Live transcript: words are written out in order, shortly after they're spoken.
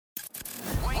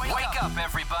up,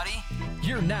 everybody.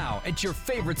 You're now at your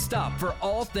favorite stop for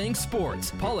all things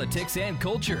sports, politics, and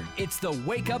culture. It's the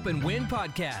Wake Up and Win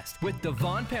podcast with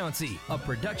Devon Pouncey, a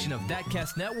production of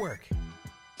ThatCast Network.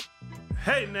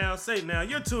 Hey now, say now,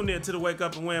 you're tuned in to the Wake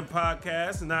Up and Win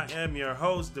podcast, and I am your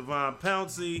host, Devon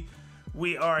Pouncey.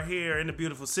 We are here in the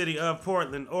beautiful city of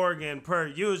Portland, Oregon, per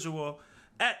usual,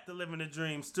 at the Living the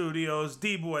Dream Studios.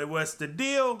 D-Boy, what's the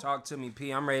deal? Talk to me,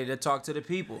 P. I'm ready to talk to the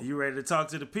people. You ready to talk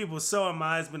to the people? So am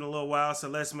I. It's been a little while, so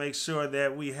let's make sure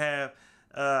that we have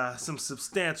some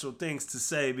substantial things to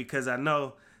say, because I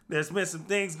know there's been some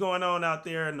things going on out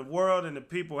there in the world, and the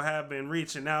people have been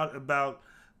reaching out about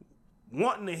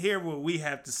wanting to hear what we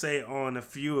have to say on a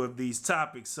few of these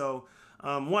topics. So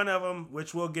one of them,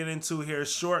 which we'll get into here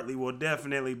shortly, will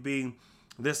definitely be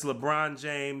this LeBron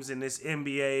James and this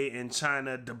NBA and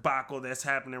China debacle that's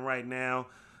happening right now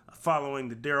following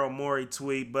the Daryl Morey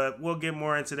tweet. But we'll get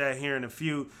more into that here in a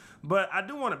few. But I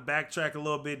do want to backtrack a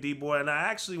little bit, D-Boy, and I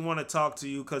actually want to talk to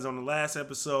you because on the last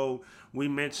episode, we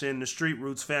mentioned the Street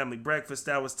Roots family breakfast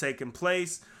that was taking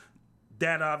place.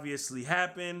 That obviously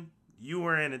happened. You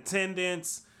were in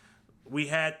attendance. We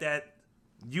had that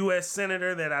U.S.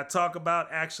 Senator that I talk about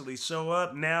actually show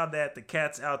up. Now that the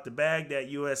cat's out the bag, that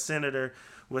U.S. Senator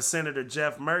was Senator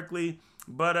Jeff Merkley.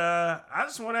 But I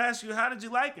just want to ask you, how did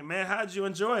you like it, man? How did you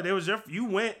enjoy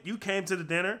it? You came to the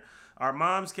dinner. Our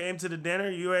moms came to the dinner.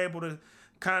 You were able to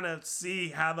kind of see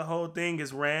how the whole thing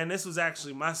is ran. This was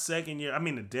actually my second year. I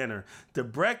mean, the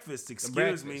breakfast,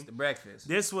 The breakfast.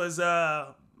 This was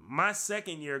my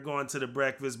second year going to the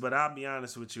breakfast, but I'll be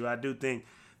honest with you, I do think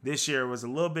this year was a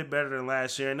little bit better than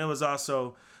last year, and it was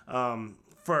also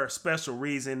for a special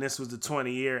reason. This was the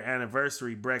 20-year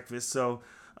anniversary breakfast. So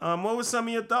what was some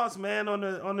of your thoughts, man,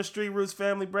 on the Street Roots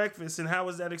family breakfast, and how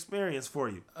was that experience for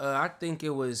you? I think it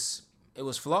was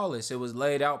flawless. It was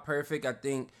laid out perfect. I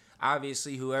think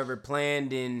obviously whoever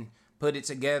planned and put it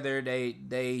together,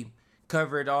 they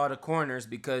covered all the corners,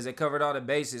 because they covered all the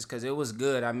bases, because it was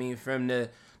good. I mean, from the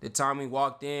time we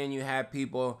walked in, you had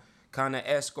people kind of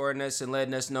escorting us and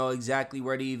letting us know exactly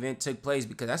where the event took place,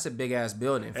 because that's a big ass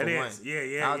building. For it one. is,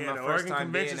 yeah. That was my the first Oregon time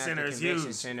Convention being Center at the is convention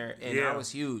huge. center, and that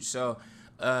was huge. So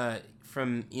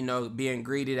from being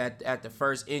greeted at the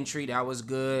first entry, that was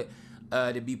good.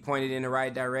 To be pointed in the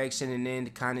right direction, and then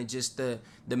kind of just the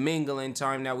mingling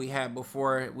time that we had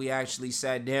before we actually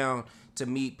sat down to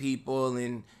meet people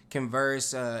and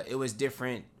converse. It was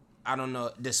different, I don't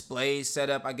know, displays set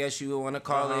up, I guess you would want to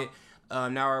call it.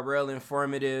 Now are real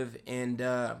informative, and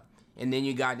then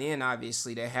you got in,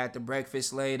 obviously. They had the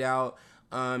breakfast laid out.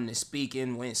 The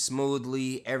speaking went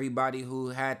smoothly. Everybody who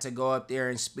had to go up there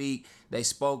and speak, they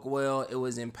spoke well. It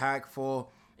was impactful.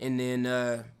 And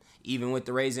then even with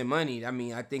the raising money, I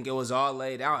mean, I think it was all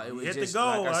laid out. It was hit just, the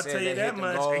goal, like I I'll said, tell you that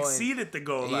much. Exceeded the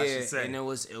goal, I should say. And it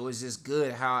was just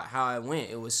good how it went.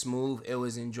 It was smooth. It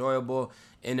was enjoyable.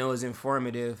 And it was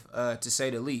informative, to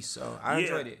say the least. So I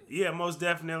enjoyed it. Yeah, most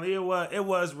definitely. It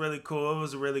was really cool. It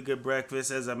was a really good breakfast.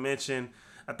 As I mentioned,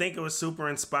 I think it was super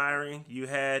inspiring. You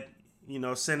had,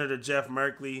 Senator Jeff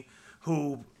Merkley,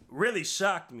 who really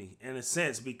shocked me in a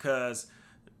sense, because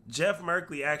Jeff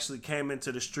Merkley actually came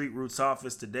into the Street Roots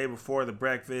office the day before the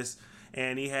breakfast,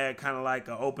 and he had kind of like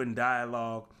an open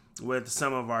dialogue with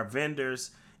some of our vendors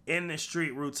in the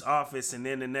Street Roots office, and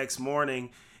then the next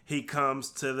morning, he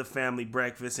comes to the family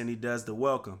breakfast and he does the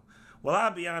welcome. Well,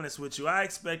 I'll be honest with you. I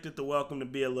expected the welcome to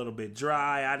be a little bit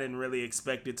dry. I didn't really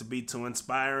expect it to be too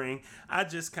inspiring. I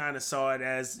just kind of saw it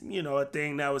as, a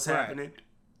thing that was happening.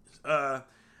 I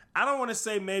don't want to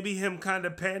say maybe him kind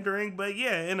of pandering, but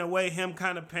yeah, in a way, him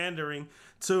kind of pandering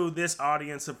to this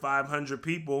audience of 500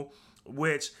 people,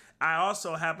 which I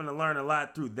also happen to learn a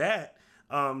lot through that.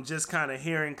 Just kind of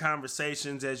hearing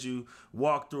conversations as you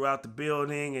walk throughout the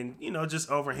building and, just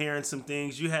overhearing some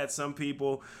things. You had some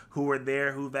people who were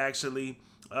there who've actually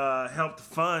helped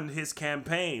fund his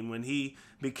campaign when he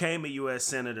became a U.S.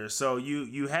 Senator. So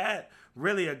you had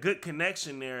really a good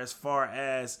connection there as far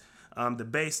as the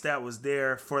base that was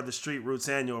there for the Street Roots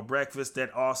annual breakfast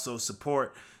that also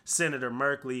support Senator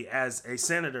Merkley as a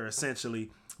senator, essentially.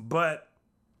 But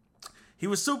he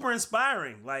was super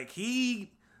inspiring. Like,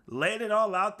 he laid it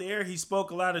all out there. He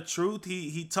spoke a lot of truth.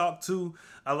 He talked to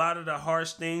a lot of the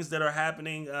harsh things that are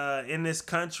happening in this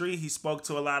country. He spoke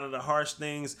to a lot of the harsh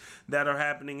things that are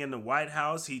happening in the White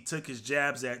House. He took his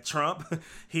jabs at Trump.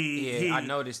 I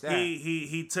noticed that.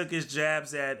 He took his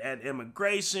jabs at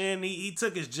immigration. He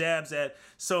took his jabs at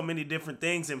so many different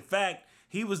things. In fact,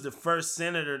 he was the first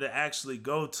senator to actually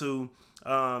go to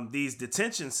these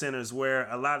detention centers where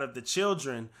a lot of the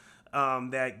children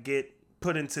that get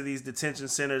put into these detention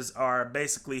centers are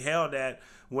basically held at,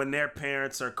 when their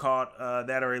parents are caught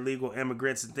that are illegal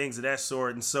immigrants and things of that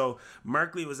sort. And so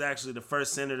Merkley was actually the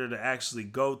first senator to actually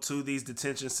go to these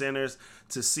detention centers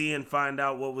to see and find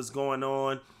out what was going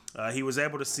on. He was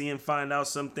able to see and find out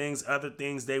some things, other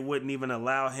things they wouldn't even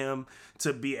allow him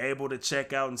to be able to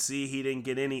check out and see. He didn't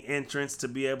get any entrance to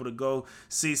be able to go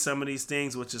see some of these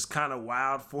things, which is kind of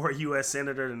wild for a U.S.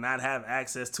 senator to not have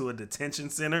access to a detention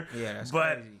center. Yeah, that's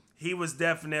but crazy. He was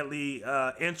definitely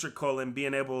integral in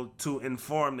being able to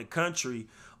inform the country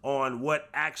on what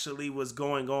actually was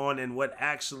going on and what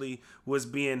actually was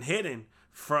being hidden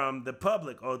from the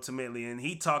public ultimately, and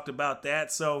he talked about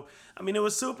that. So I mean, it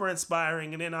was super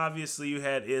inspiring. And then obviously you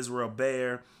had Israel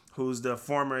Bayer, who's the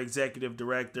former executive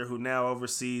director who now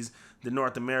oversees the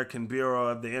North American Bureau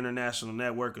of the International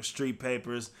Network of Street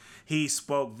Papers. He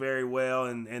spoke very well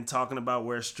and talking about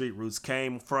where Street Roots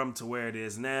came from to where it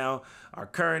is now. Our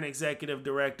current executive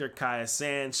director, Kaya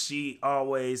Sands, she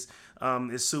always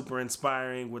is super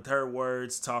inspiring with her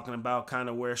words, talking about kind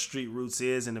of where Street Roots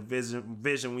is and the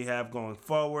vision we have going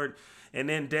forward. And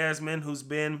then Desmond, who's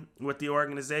been with the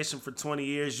organization for 20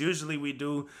 years. Usually we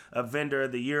do a Vendor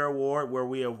of the Year award where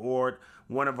we award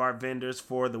one of our vendors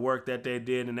for the work that they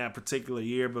did in that particular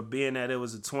year. But being that it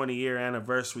was a 20-year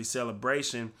anniversary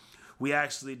celebration, we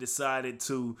actually decided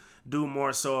to do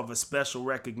more so of a special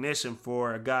recognition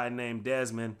for a guy named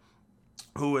Desmond,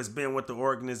 who has been with the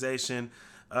organization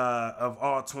of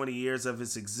all 20 years of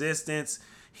its existence.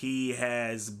 He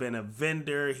has been a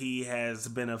vendor. He has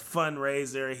been a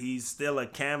fundraiser. He's still a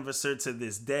canvasser to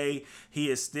this day.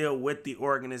 He is still with the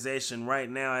organization right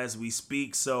now as we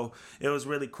speak. So it was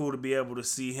really cool to be able to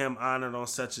see him honored on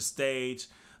such a stage.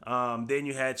 Then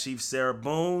you had Chief Sarah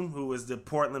Boone, who was the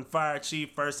Portland fire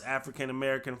chief, first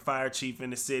African-American fire chief in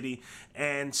the city.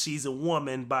 And she's a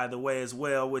woman, by the way, as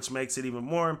well, which makes it even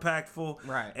more impactful.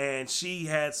 Right. And she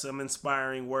had some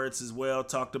inspiring words as well,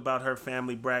 talked about her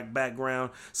family background.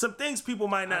 Some things people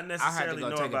might not necessarily know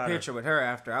about her. I had to go take a picture with her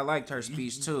after. I liked her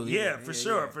speech, too. Yeah, for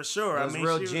sure. It was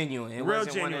real genuine. It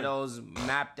wasn't genuine. one of those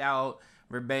mapped out,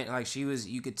 like she was,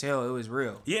 you could tell it was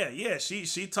real. Yeah.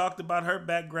 She talked about her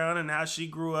background and how she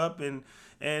grew up, and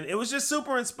it was just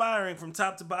super inspiring from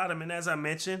top to bottom. And as I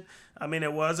mentioned, I mean,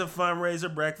 it was a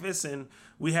fundraiser breakfast, and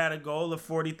we had a goal of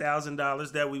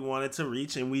 $40,000 that we wanted to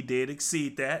reach, and we did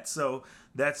exceed that. So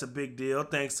that's a big deal.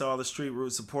 Thanks to all the Street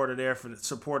Roots supporters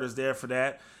there for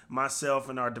that. Myself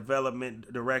and our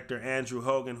development director, Andrew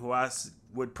Hogan, who I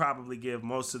would probably give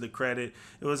most of the credit.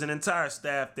 It was an entire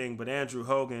staff thing, but Andrew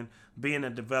Hogan, being a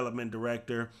development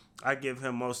director, I give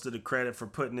him most of the credit for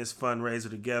putting this fundraiser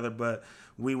together. But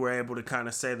we were able to kind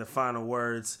of say the final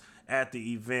words at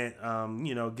the event,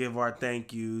 give our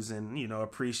thank yous and,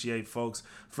 appreciate folks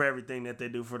for everything that they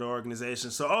do for the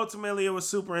organization. So ultimately, it was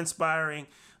super inspiring.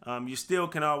 You still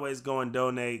can always go and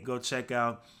donate. Go check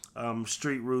out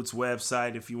Street Roots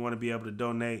website if you want to be able to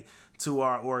donate to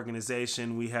our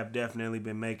organization. We have definitely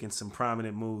been making some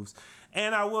prominent moves.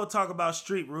 And I will talk about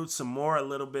Street Roots some more a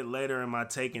little bit later in my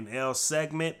Taking L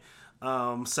segment.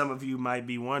 Some of you might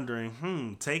be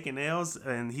wondering, taking L's,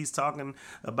 and he's talking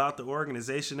about the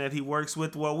organization that he works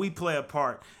with. Well, we play a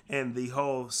part in the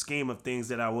whole scheme of things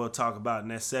that I will talk about in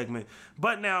that segment.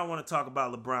 But now I want to talk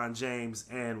about LeBron James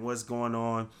and what's going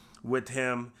on with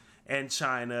him and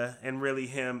China, and really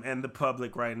him and the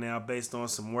public right now, based on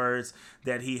some words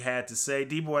that he had to say.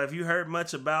 D-Boy, have you heard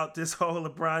much about this whole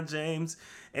LeBron James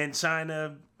and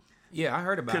China? Yeah, I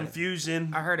heard about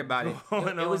confusion. I heard about it.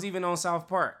 It was even on South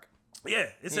Park. Yeah,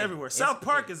 it's everywhere. South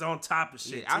Park is on top of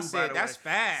shit. Yeah, I said that's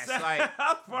fast. Like,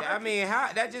 I mean,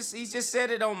 he just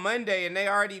said it on Monday, and they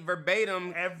already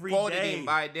verbatim quoted him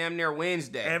by damn near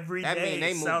Wednesday. Every day,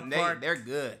 they moving. South Park, they're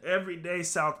good. Every day,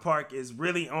 South Park is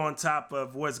really on top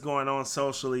of what's going on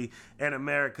socially in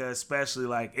America, especially.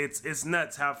 Like, it's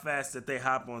nuts how fast that they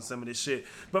hop on some of this shit.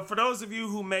 But for those of you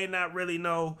who may not really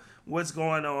know what's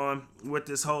going on with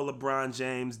this whole LeBron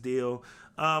James deal,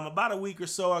 about a week or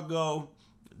so ago,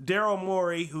 Daryl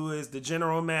Morey, who is the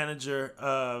general manager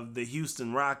of the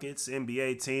Houston Rockets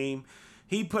NBA team,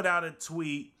 he put out a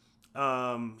tweet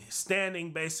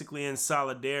standing basically in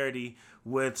solidarity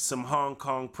with some Hong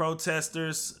Kong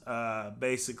protesters.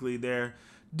 Basically, they're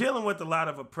dealing with a lot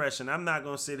of oppression. I'm not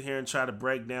going to sit here and try to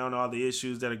break down all the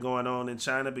issues that are going on in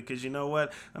China because, you know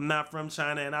what, I'm not from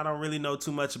China and I don't really know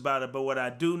too much about it. But what I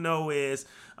do know is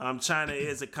China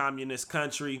is a communist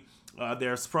country.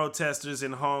 There's protesters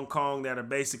in Hong Kong that are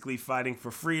basically fighting for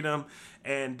freedom.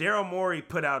 And Daryl Morey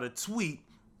put out a tweet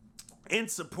in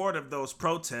support of those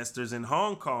protesters in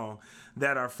Hong Kong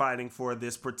that are fighting for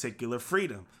this particular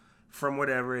freedom from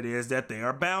whatever it is that they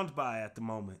are bound by at the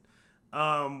moment.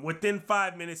 Within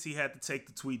 5 minutes, he had to take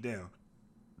the tweet down.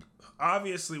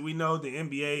 obviously we know the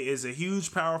NBA is a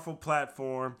huge, powerful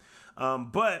platform,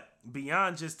 but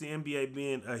beyond just the NBA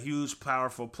being a huge,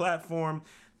 powerful platform,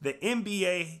 the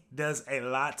NBA does a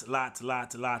lot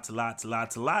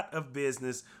of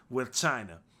business with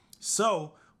China.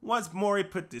 So once Maury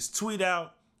put this tweet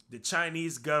out, the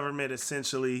Chinese government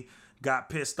essentially got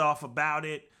pissed off about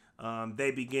it.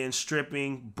 They began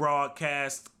stripping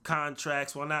broadcast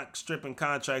contracts. Well, not stripping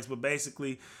contracts, but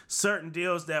basically certain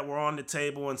deals that were on the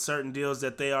table and certain deals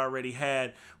that they already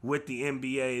had with the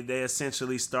NBA. They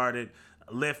essentially started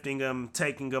lifting them,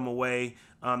 taking them away.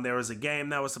 There was a game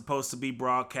that was supposed to be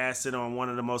broadcasted on one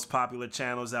of the most popular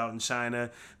channels out in China.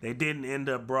 They didn't end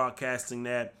up broadcasting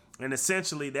that. And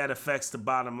essentially that affects the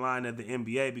bottom line of the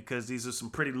NBA because these are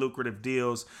some pretty lucrative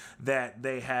deals that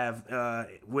they have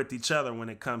with each other when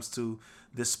it comes to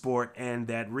the sport and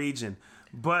that region.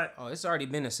 But it's already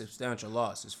been a substantial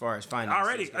loss as far as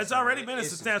finances. It's already been a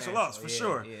substantial loss for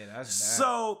sure. Yeah, that's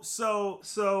bad.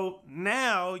 So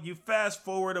now you fast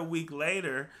forward a week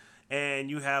later and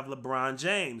you have LeBron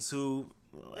James, who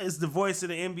is the voice of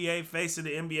the NBA, face of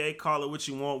the NBA, call it what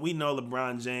you want. We know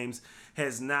LeBron James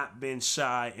has not been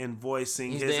shy in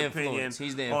voicing his opinion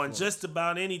on just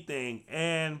about anything.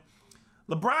 And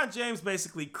LeBron James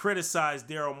basically criticized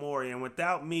Daryl Morey, and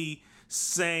without me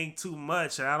saying too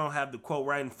much, and I don't have the quote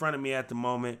right in front of me at the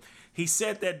moment, he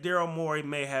said that Daryl Morey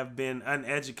may have been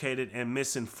uneducated and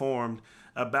misinformed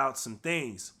about some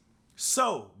things.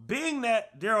 So, being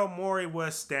that Daryl Morey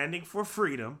was standing for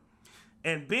freedom,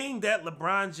 and being that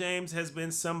LeBron James has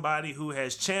been somebody who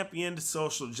has championed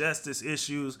social justice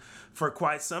issues for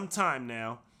quite some time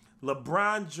now,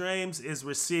 LeBron James is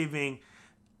receiving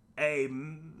a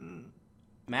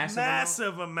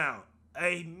massive amount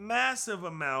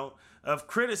of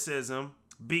criticism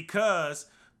because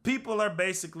people are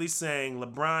basically saying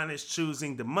LeBron is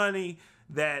choosing the money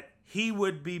that he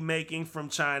would be making from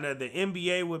China, the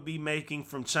NBA would be making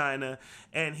from China,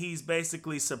 and he's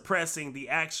basically suppressing the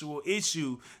actual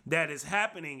issue that is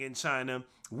happening in China,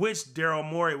 which Daryl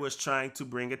Morey was trying to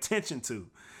bring attention to.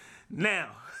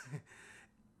 Now,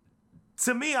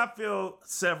 to me, I feel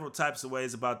several types of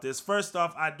ways about this. First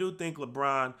off, I do think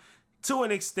LeBron, to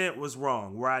an extent, was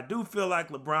wrong. Where I do feel like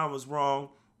LeBron was wrong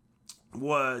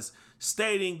was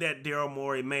stating that Daryl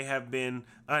Morey may have been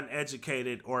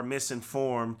uneducated or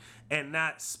misinformed and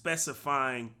not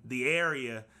specifying the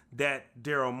area that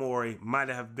Daryl Morey might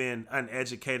have been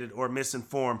uneducated or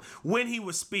misinformed when he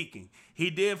was speaking. He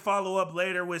did follow up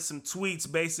later with some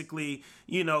tweets basically,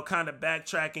 kind of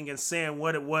backtracking and saying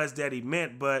what it was that he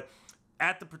meant, but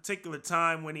at the particular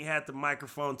time when he had the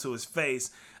microphone to his face,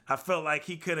 I felt like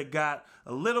he could have got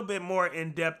a little bit more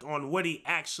in depth on what he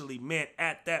actually meant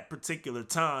at that particular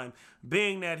time,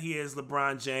 being that he is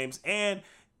LeBron James. And,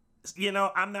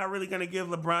 I'm not really going to give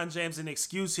LeBron James an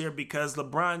excuse here because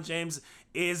LeBron James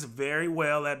is very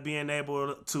well at being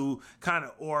able to kind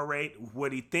of orate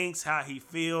what he thinks, how he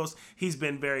feels. He's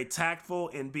been very tactful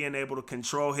in being able to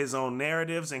control his own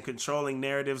narratives and controlling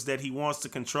narratives that he wants to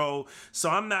control. So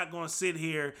I'm not going to sit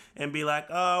here and be like,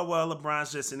 oh, well,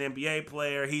 LeBron's just an NBA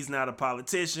player. He's not a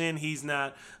politician. He's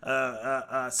not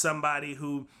somebody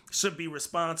who should be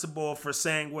responsible for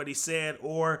saying what he said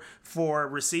or for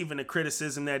receiving the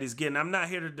criticism that he's getting. I'm not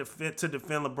here to defend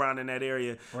LeBron in that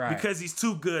area because he's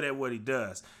too good at what he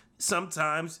does.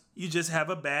 Sometimes you just have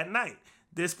a bad night.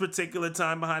 This particular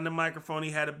time behind the microphone,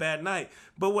 he had a bad night.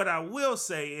 But what I will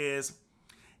say is,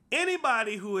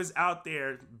 anybody who is out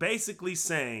there basically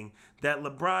saying that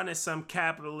LeBron is some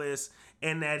capitalist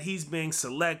and that he's being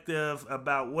selective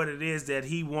about what it is that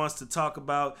he wants to talk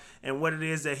about and what it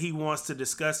is that he wants to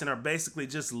discuss and are basically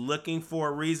just looking for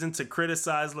a reason to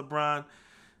criticize LeBron,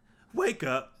 wake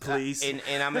up, please. And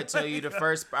I'm going to tell you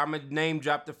I'm going to name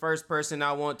drop the first person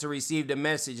I want to receive the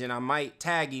message, and I might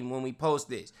tag him when we post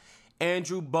this.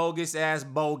 Andrew Bogus ass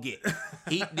Bogut.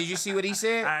 Did you see what he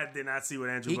said? I did not see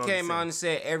what Andrew Bogus said. He came out and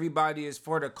said everybody is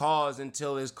for the cause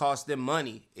until it's cost them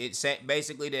money. It's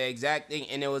basically the exact thing,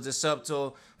 and it was a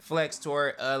subtle flex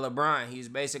toward LeBron. He was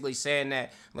basically saying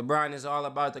that LeBron is all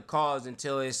about the cause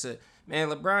until it's man,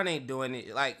 LeBron ain't doing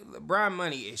it. Like, LeBron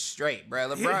money is straight, bro.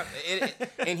 LeBron,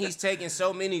 and he's taking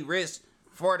so many risks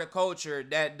for the culture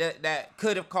that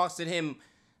could have costed him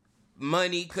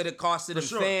money, could have costed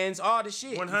them fans, all the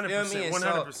shit. 100%.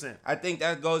 100%. So I think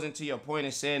that goes into your point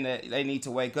of saying that they need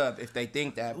to wake up if they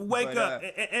think that. Wake up.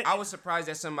 I was surprised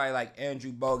that somebody like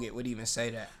Andrew Bogut would even say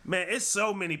that. Man, it's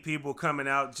so many people coming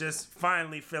out just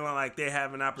finally feeling like they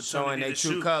have an opportunity to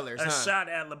shoot a shot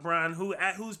at LeBron,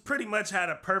 who's pretty much had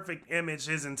a perfect image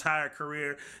his entire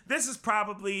career. This is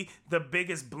probably the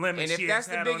biggest blemish. And if that's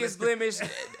the biggest blemish,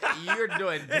 you're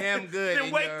doing damn good.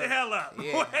 Then wake the hell up.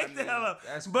 Yeah, wake the hell up.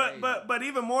 That's but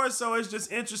even more so, it's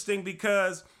just interesting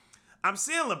because I'm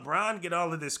seeing LeBron get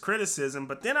all of this criticism,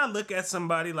 but then I look at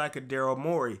somebody like a Daryl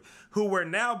Morey, who we're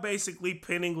now basically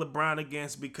pinning LeBron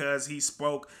against because he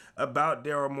spoke about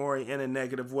Daryl Morey in a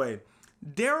negative way.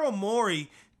 Daryl Morey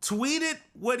tweeted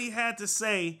what he had to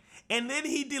say, and then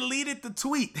he deleted the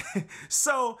tweet.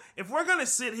 So if we're going to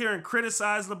sit here and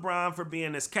criticize LeBron for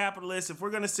being this capitalist, if we're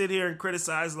going to sit here and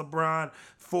criticize LeBron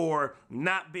for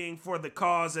not being for the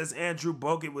cause, as Andrew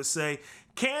Bogut would say,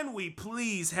 can we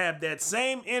please have that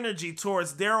same energy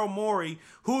towards Daryl Morey,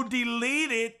 who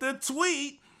deleted the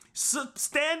tweet,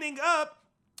 standing up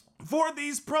for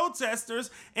these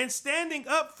protesters and standing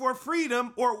up for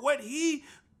freedom, or what he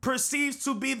perceives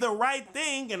to be the right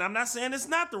thing. And I'm not saying it's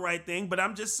not the right thing, but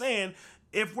I'm just saying,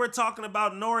 if we're talking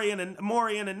about Morey in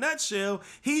a nutshell,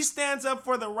 he stands up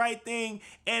for the right thing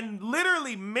and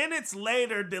literally minutes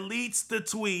later deletes the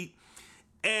tweet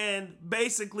and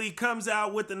basically comes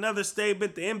out with another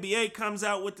statement. The NBA comes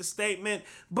out with the statement,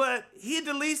 but he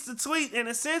deletes the tweet, and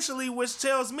essentially, which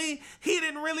tells me he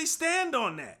didn't really stand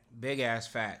on that. Big ass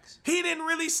facts. He didn't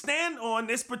really stand on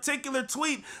this particular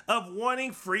tweet of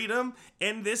wanting freedom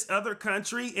in this other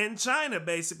country, in China,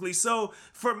 basically. So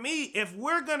for me, if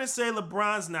we're going to say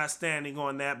LeBron's not standing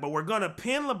on that, but we're going to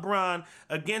pin LeBron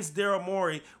against Daryl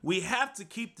Morey, we have to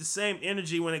keep the same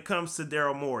energy when it comes to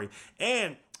Daryl Morey.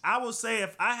 And I will say,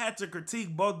 if I had to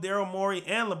critique both Daryl Morey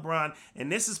and LeBron,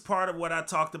 and this is part of what I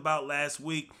talked about last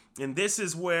week, and this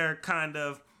is where kind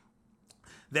of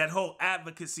that whole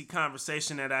advocacy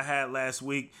conversation that I had last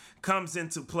week comes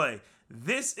into play.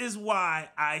 This is why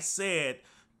I said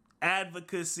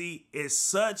advocacy is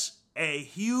such a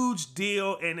huge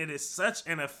deal, and it is such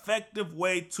an effective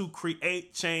way to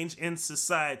create change in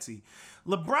society.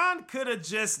 LeBron could have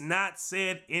just not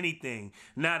said anything.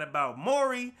 Not about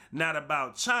Morey, not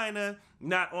about China,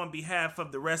 not on behalf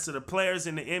of the rest of the players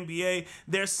in the NBA.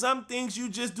 There's some things you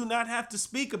just do not have to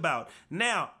speak about.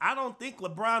 Now, I don't think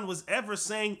LeBron was ever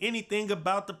saying anything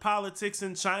about the politics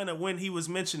in China when he was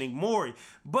mentioning Morey.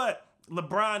 But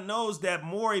LeBron knows that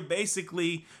Morey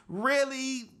basically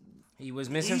really... He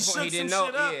was misinformed. He didn't know.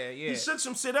 Yeah. He shook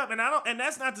some shit up, and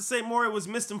that's not to say Morey was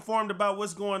misinformed about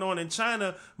what's going on in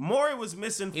China. Morey was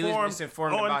misinformed. He was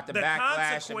misinformed about the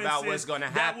backlash about what's going to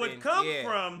happen. That would come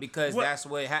from because that's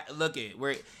what. Look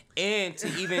at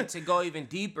to go even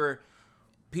deeper.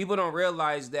 People don't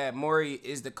realize that Morey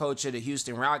is the coach of the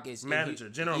Houston Rockets,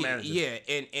 general manager. Yeah,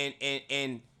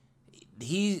 and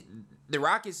the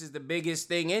Rockets is the biggest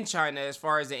thing in China as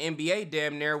far as the NBA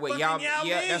damn near with Yao Ming.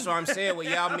 Yeah, that's what I'm saying. With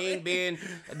Yao Ming being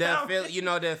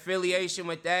the affiliation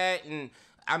with that, and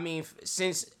I mean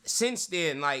since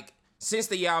then, like since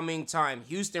the Yao Ming time,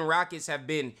 Houston Rockets have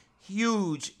been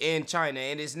huge in China,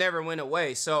 and it's never went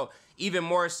away. So even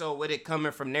more so with it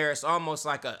coming from there, it's almost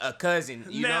like a cousin.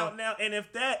 Now,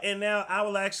 I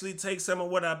will actually take some of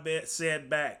what I said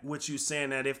back with you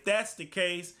saying that if that's the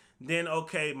case, then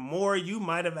okay, you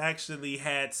might have actually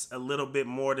had a little bit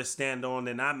more to stand on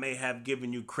than I may have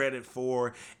given you credit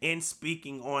for in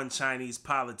speaking on Chinese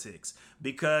politics,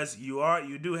 because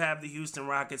you do have the Houston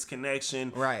Rockets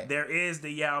connection. Right. There is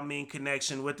the Yao Ming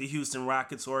connection with the Houston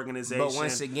Rockets organization. But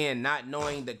once again, not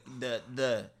knowing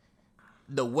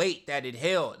the weight that it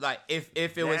held, like if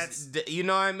it was, you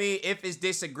know what I mean? If it's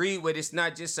disagreed with, it's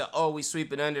not just we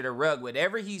sweep it under the rug.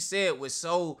 Whatever he said was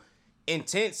so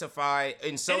intensified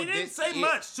and so and he didn't say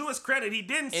much. To his credit, he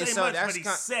didn't say much, but he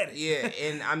said it. Yeah,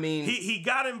 and I mean he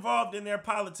got involved in their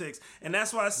politics, and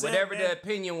that's why I said whatever the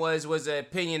opinion was an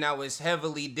opinion that was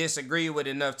heavily disagreed with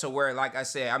enough to where, like I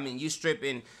said, I mean you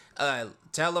stripping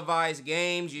televised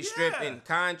games, you stripping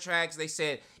contracts. They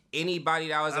said anybody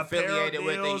that was affiliated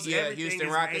with the Houston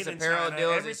Rockets apparel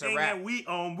deals, it's a wrap. Everything that we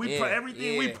own,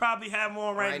 everything we probably have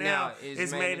on right now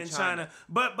is made in China.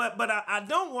 But I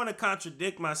don't want to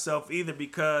contradict myself either,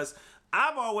 because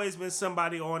I've always been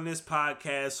somebody on this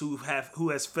podcast who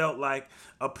has felt like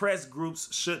oppressed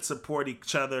groups should support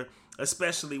each other,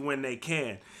 especially when they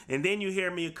can. And then you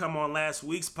hear me come on last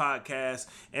week's podcast,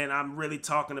 and I'm really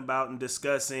talking about and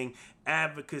discussing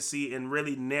advocacy and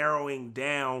really narrowing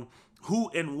down who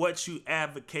and what you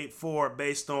advocate for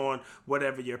based on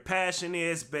whatever your passion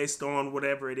is, based on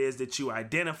whatever it is that you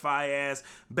identify as,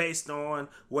 based on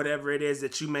whatever it is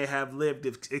that you may have lived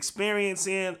experience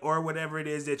in, or whatever it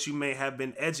is that you may have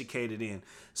been educated in.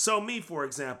 So me, for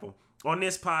example, on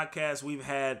this podcast, we've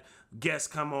had guests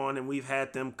come on and we've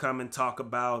had them come and talk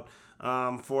about,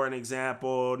 for an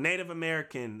example, Native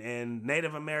American and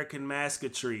Native American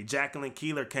mascotry. Jacqueline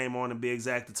Keeler came on, to be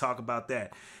exact, to talk about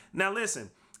that. Now listen,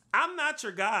 I'm not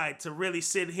your guy to really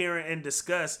sit here and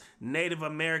discuss Native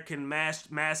American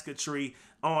mascotry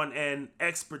on an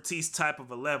expertise type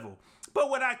of a level. But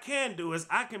what I can do is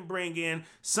I can bring in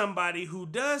somebody who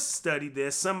does study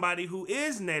this, somebody who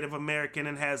is Native American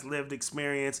and has lived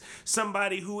experience,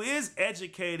 somebody who is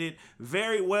educated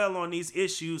very well on these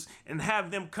issues, and have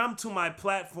them come to my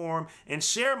platform and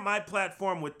share my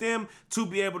platform with them to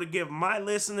be able to give my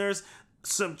listeners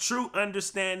some true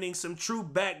understanding, some true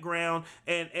background,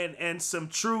 and some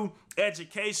true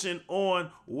education on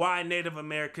why Native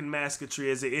American mascotry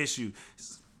is an issue.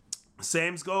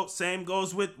 Same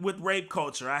goes with rape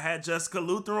culture. I had Jessica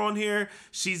Luther on here.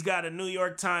 She's got a New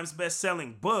York Times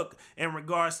best-selling book in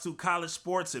regards to college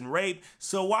sports and rape.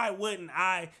 So why wouldn't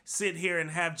I sit here and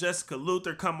have Jessica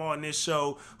Luther come on this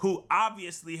show, who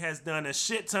obviously has done a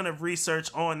shit ton of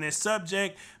research on this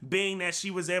subject, being that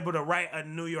she was able to write a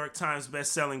New York Times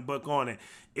best-selling book on it.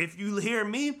 If you hear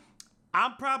me,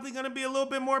 I'm probably going to be a little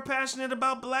bit more passionate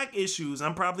about black issues.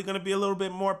 I'm probably going to be a little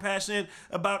bit more passionate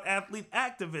about athlete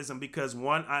activism because,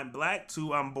 one, I'm black,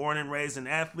 two, I'm born and raised an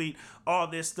athlete, all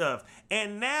this stuff.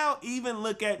 And now even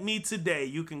look at me today.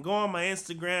 You can go on my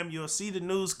Instagram, you'll see the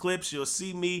news clips, you'll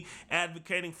see me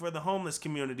advocating for the homeless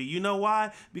community. You know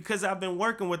why? Because I've been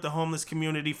working with the homeless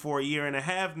community for a year and a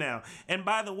half now. And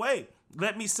by the way,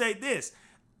 let me say this.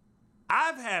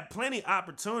 I've had plenty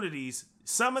opportunities.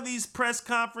 Some of these press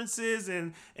conferences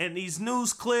and these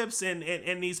news clips and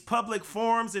these public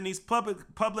forums and these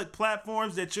public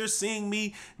platforms that you're seeing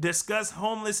me discuss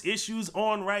homeless issues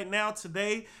on right now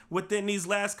today within these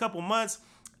last couple months,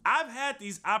 I've had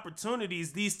these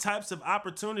opportunities, these types of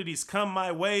opportunities come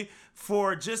my way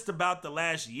for just about the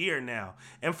last year now.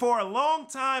 And for a long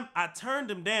time, I turned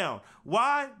them down.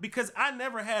 Why? Because I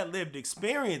never had lived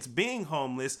experience being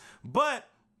homeless, but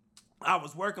I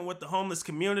was working with the homeless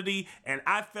community, and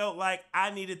I felt like I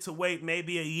needed to wait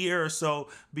maybe a year or so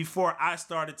before I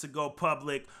started to go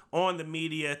public on the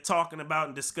media talking about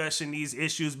and discussing these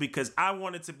issues, because I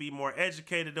wanted to be more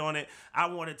educated on it. I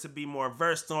wanted to be more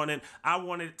versed on it. I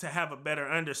wanted to have a better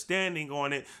understanding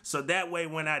on it. So that way,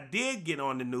 when I did get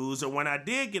on the news or when I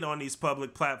did get on these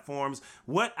public platforms,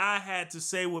 what I had to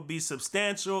say would be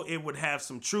substantial. It would have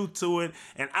some truth to it,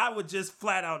 and I would just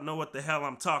flat out know what the hell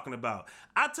I'm talking about.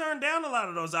 I turned down a lot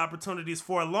of those opportunities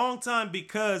for a long time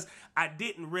because I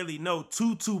didn't really know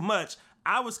too much.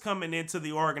 I was coming into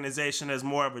the organization as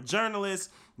more of a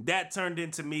journalist. That turned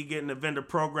into me getting a vendor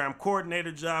program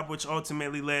coordinator job, which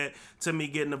ultimately led to me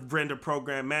getting a vendor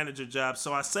program manager job.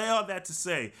 So I say all that to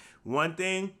say, one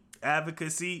thing,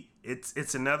 advocacy,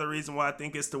 it's another reason why I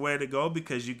think it's the way to go,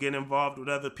 because you get involved with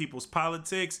other people's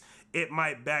politics, it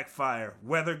might backfire.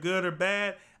 Whether good or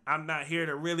bad, I'm not here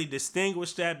to really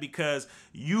distinguish that, because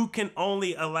you can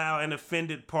only allow an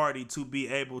offended party to be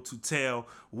able to tell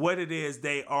what it is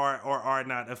they are or are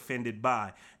not offended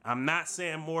by. I'm not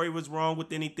saying Maury was wrong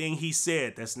with anything he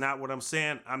said. That's not what I'm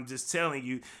saying. I'm just telling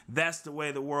you that's the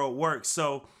way the world works.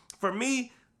 So for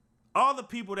me, all the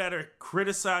people that are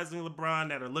criticizing LeBron,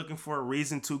 that are looking for a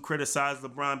reason to criticize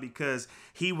LeBron because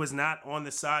he was not on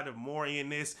the side of Maury in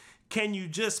this, can you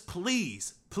just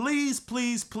please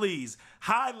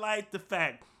highlight the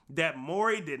fact that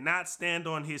Maury did not stand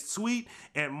on his tweet,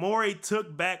 and Maury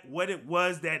took back what it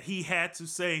was that he had to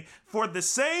say for the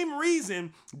same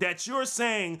reason that you're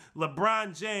saying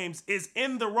LeBron James is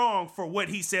in the wrong for what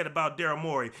he said about Daryl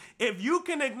Morey. If you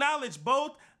can acknowledge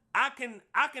both, I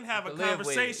can have a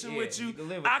conversation with you.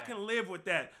 I can live with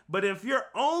that. But if you're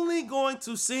only going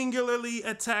to singularly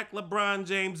attack LeBron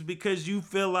James because you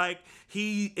feel like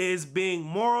he is being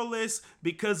moralist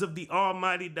because of the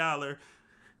almighty dollar,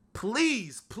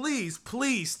 please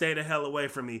stay the hell away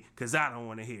from me, because I don't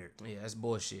want to hear it. Yeah, that's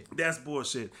bullshit. That's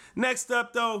bullshit. Next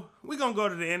up, though, we're going to go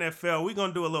to the NFL. We're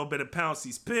going to do a little bit of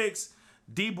Pouncey's picks.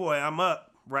 D-Boy, I'm up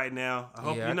right now. I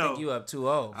hope you know. I think you up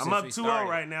 2-0. I'm up 2-0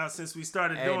 right now since we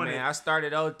started doing it. I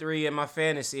started 0-3 in my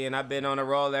fantasy, and I've been on a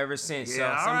roll ever since.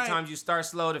 Yeah, so sometimes you start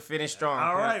slow to finish strong.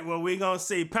 All right, well, we're going to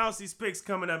see. Pouncey's picks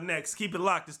coming up next. Keep it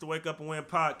locked. It's the Wake Up and Win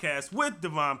podcast with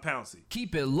Devon Pouncey.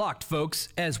 Keep it locked, folks,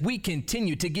 as we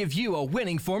continue to give you a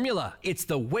winning formula. It's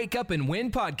the Wake Up and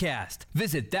Win podcast.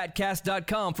 Visit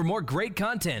thatcast.com for more great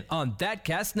content on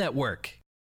Thatcast Network.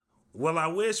 Well, I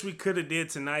wish we could have did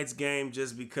tonight's game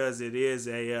just because it is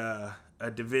a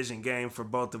division game for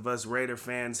both of us Raider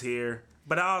fans here.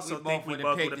 But I also think we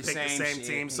both would have picked the same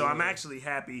team. So I'm actually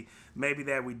happy maybe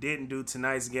that we didn't do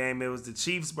tonight's game. It was the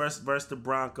Chiefs versus the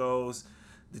Broncos.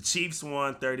 The Chiefs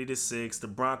won 30-6. The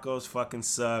Broncos fucking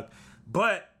suck.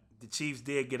 But the Chiefs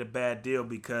did get a bad deal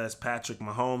because Patrick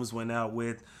Mahomes went out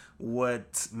with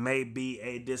what may be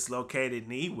a dislocated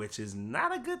knee, which is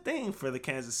not a good thing for the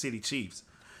Kansas City Chiefs.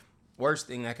 Worst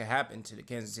thing that could happen to the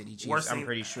Kansas City Chiefs, I'm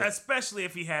pretty sure. Especially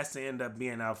if he has to end up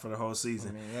being out for the whole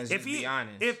season. I mean, let's just be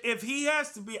honest. If he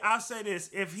has to be, I'll say this,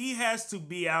 if he has to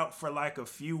be out for like a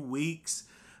few weeks,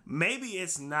 maybe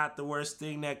it's not the worst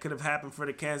thing that could have happened for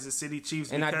the Kansas City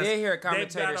Chiefs. And I did hear a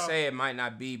commentator say it might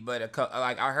not be, but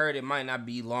I heard it might not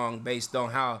be long based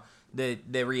on how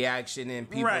the reaction and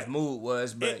people's mood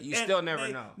was, but you still never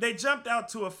know. They jumped out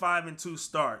to a 5-2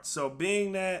 start. So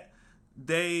being that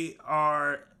they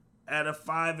are at a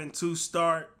 5-2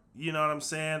 start, you know what I'm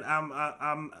saying?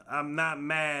 I'm not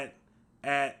mad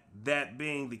at that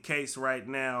being the case right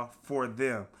now for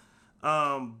them.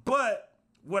 But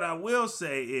what I will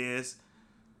say is,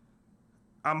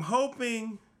 I'm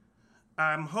hoping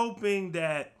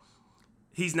that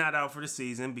he's not out for the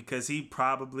season because he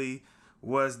probably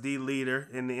was the leader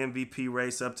in the MVP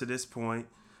race up to this point.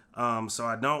 So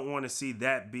I don't want to see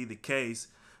that be the case.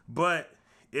 But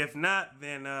if not,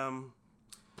 then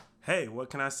hey, what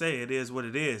can I say? It is what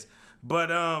it is. But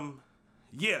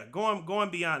yeah, going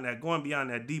beyond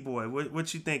that, D-Boy,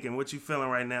 what you thinking? What you feeling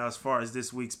right now as far as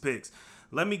this week's picks?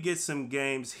 Let me get some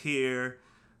games here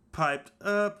piped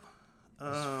up.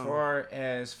 As far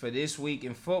as for this week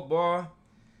in football,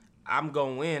 I'm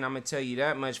going to win. I'm going to tell you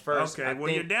that much first.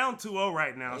 Okay, you're down 2-0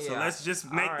 right now, so let's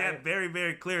just make that very,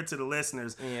 very clear to the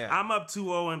listeners. Yeah. I'm up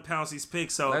 2-0 in Pouncey's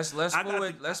pick, so let's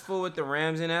fool with the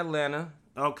Rams in Atlanta.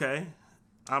 Okay,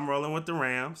 I'm rolling with the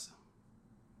Rams.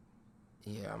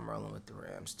 Yeah, I'm rolling with the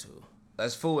Rams too.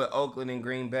 Let's fool with Oakland and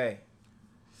Green Bay.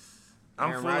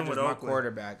 I'm fooling with Oakland. My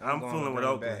quarterback. I'm fooling with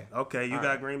Oakland. Okay, you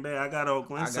got Green Bay. I got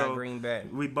Oakland. I got Green Bay.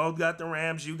 We both got the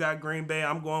Rams. You got Green Bay.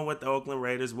 I'm going with the Oakland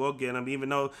Raiders. We'll get them. Even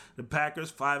though the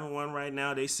Packers 5-1 right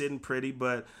now, they sitting pretty,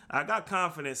 but I got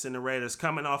confidence in the Raiders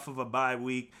coming off of a bye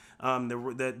week.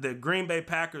 The Green Bay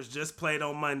Packers just played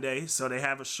on Monday, so they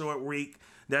have a short week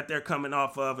that they're coming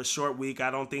off of, a short week. I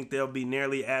don't think they'll be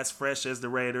nearly as fresh as the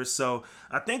Raiders, so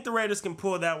I think the Raiders can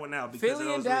pull that one out.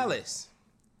 Philly and Dallas.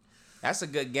 That's a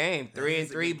good game.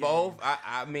 3-3 both.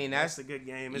 I mean, that's a good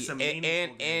game. It's a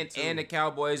meaningful game too. And the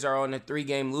Cowboys are on a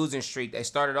 3-game losing streak. They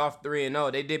started off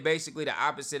 3-0. They did basically the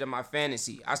opposite of my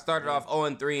fantasy. I started off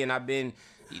 0-3 and I've been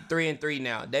 3-3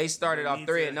 now. They started off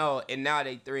 3-0 and now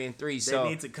they 3-3. So they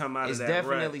need to come out of that rut. It's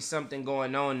definitely something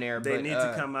going on there. They need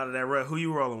to come out of that rut. Who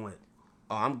you rolling with?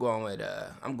 Oh, I'm going with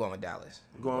Dallas. I'm going with Dallas.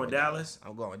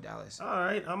 I'm going with Dallas. All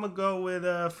right, I'm gonna go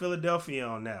with Philadelphia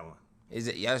on that one. Is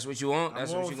it? Yeah, that's what you want.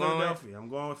 That's what you're going with. I'm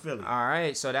going with Philly. All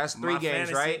right, so that's 3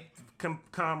 games, right?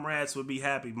 Comrades would be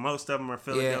happy. Most of them are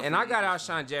Philadelphia. Yeah, and I got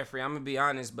Alshon Jeffrey. I'm gonna be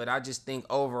honest, but I just think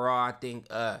overall, I think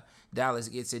Dallas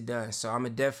gets it done. So I'm gonna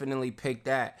definitely pick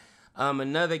that.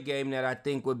 Another game that I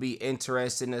think would be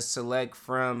interesting to select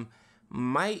from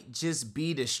might just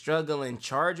be the struggling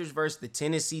Chargers versus the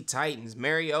Tennessee Titans.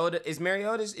 Mariota, is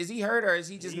he hurt or is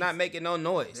he just not making no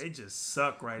noise? They just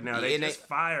suck right now. They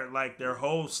fired like their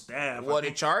whole staff. Well,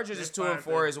 the Chargers is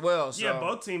 2-4 as well. So. Yeah,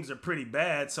 both teams are pretty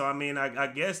bad. So I mean, I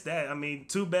guess that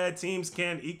 2 bad teams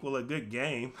can equal a good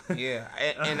game. Yeah,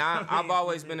 and I've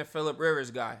always been a Phillip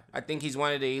Rivers guy. I think he's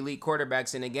one of the elite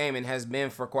quarterbacks in the game and has been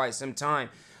for quite some time.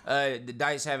 The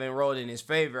dice haven't rolled in his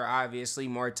favor, obviously,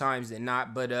 more times than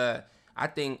not, but I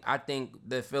think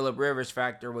the Phillip Rivers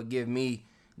factor would give me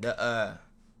the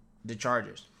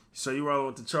Chargers. So you rolling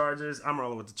with the Chargers? I'm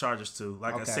rolling with the Chargers too.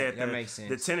 Like I said, that makes sense.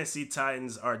 The Tennessee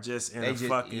Titans are just in they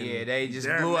just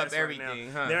blew up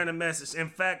everything. Huh? They're in a mess. In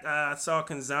fact, I saw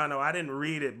Canzano. I didn't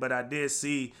read it, but I did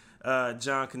see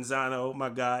John Canzano, my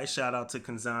guy. Shout out to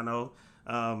Canzano.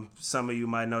 Some of you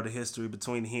might know the history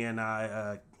between he and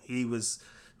I. He was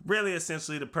really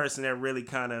essentially the person that really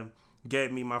kind of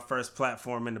gave me my first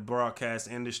platform in the broadcast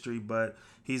industry, but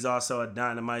he's also a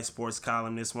dynamite sports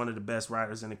columnist, one of the best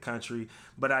writers in the country.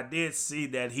 But I did see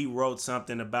that he wrote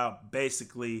something about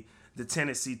basically the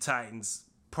Tennessee Titans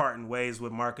parting ways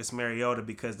with Marcus Mariota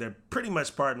because they're pretty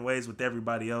much parting ways with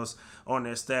everybody else on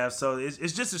their staff. So it's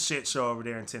just a shit show over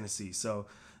there in Tennessee. So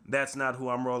that's not who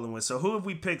I'm rolling with. So who have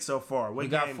we picked so far? We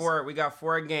got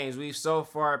 4 games. We've so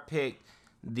far picked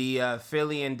the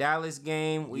Philly and Dallas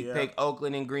game. We picked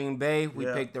Oakland and Green Bay. We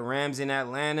picked the Rams in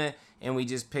Atlanta. And we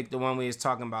just picked the one we was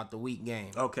talking about, the week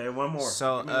game. Okay, one more.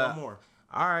 So, one more.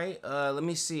 All right, let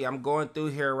me see. I'm going through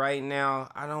here right now.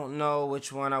 I don't know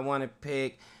which one I want to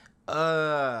pick.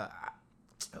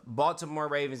 Baltimore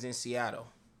Ravens in Seattle.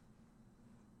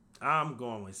 I'm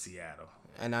going with Seattle.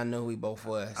 And I know we both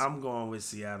was. I'm going with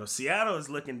Seattle. Seattle is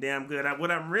looking damn good.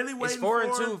 What I'm really waiting for...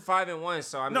 It's 4-2, 5-1,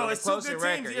 so I mean, it's two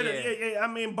good teams. Yeah. I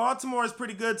mean, Baltimore is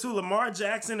pretty good, too. Lamar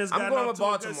Jackson has gotten off to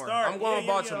a good start. I'm going with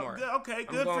Baltimore. Yeah. Okay,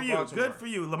 good for you. Baltimore. Good for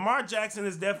you. Lamar Jackson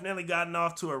has definitely gotten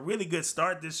off to a really good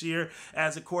start this year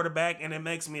as a quarterback, and it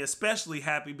makes me especially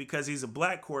happy because he's a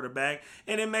black quarterback,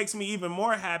 and it makes me even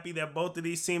more happy that both of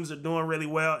these teams are doing really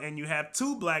well, and you have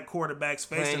two black quarterbacks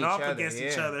facing off against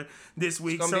each other this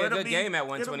week. It's going to be a good game at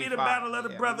 125. It'll be the battle of the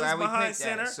brothers behind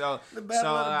center.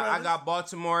 I got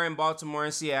Baltimore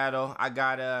and Seattle. I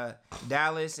got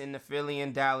Dallas in the Philly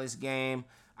and Dallas game.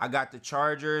 I got the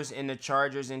Chargers in the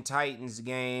Chargers and Titans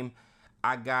game.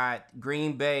 I got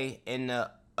Green Bay in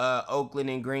the Oakland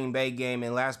and Green Bay game.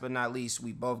 And last but not least,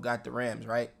 we both got the Rams,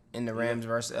 right? In the Rams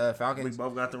versus Falcons. We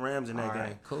both got the Rams in that game.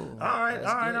 Right, cool. All right,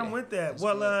 I'm with that.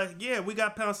 We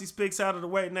got Pouncey's picks out of the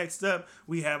way. Next up,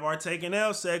 we have our Take an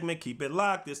L segment. Keep it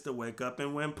locked. It's the Wake Up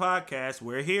and Win podcast.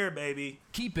 We're here, baby.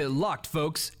 Keep it locked,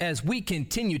 folks, as we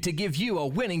continue to give you a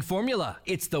winning formula.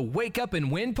 It's the Wake Up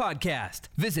and Win podcast.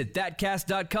 Visit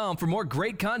thatcast.com for more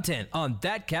great content on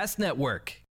Thatcast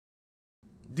Network.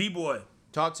 D-Boy.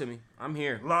 Talk to me. I'm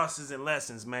here. Losses and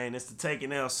lessons, man. It's the Take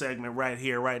an L segment right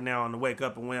here, right now on the Wake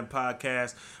Up and Win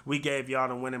podcast. We gave y'all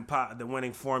the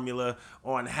winning formula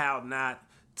on how not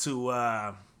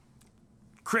to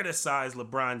criticize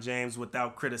LeBron James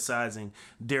without criticizing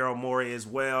Daryl Morey as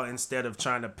well, instead of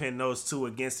trying to pin those two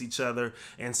against each other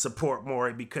and support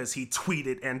Morey because he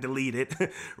tweeted and deleted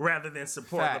rather than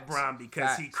support LeBron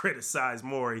because he criticized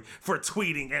Morey for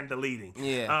tweeting and deleting.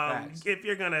 If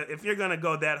you're gonna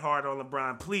go that hard on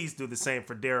LeBron, please do the same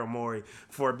for Daryl Morey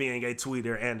for being a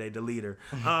tweeter and a deleter.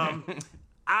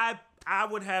 I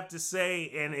would have to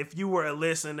say, and if you were a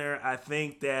listener, I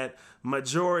think that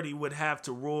majority would have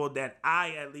to rule that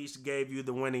I at least gave you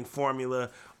the winning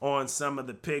formula on some of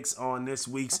the picks on this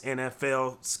week's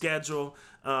NFL schedule.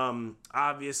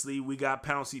 Obviously, we got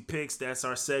Pouncey Picks. That's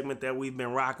our segment that we've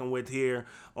been rocking with here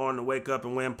on the Wake Up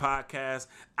and Win podcast.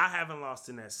 I haven't lost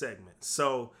in that segment.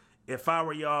 So if I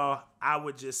were y'all, I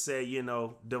would just say,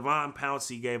 Devon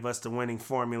Pouncey gave us the winning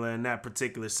formula in that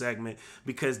particular segment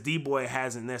because D-Boy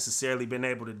hasn't necessarily been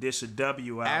able to dish a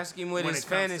W out. Ask him what his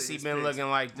fantasy been looking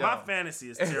like, though. My fantasy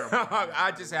is terrible.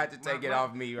 I just had to take it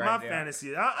off me right there. My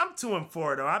fantasy, I'm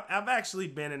 2-4, though. I've actually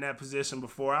been in that position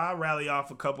before. I rally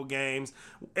off a couple games.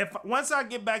 Once I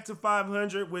get back to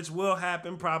 500, which will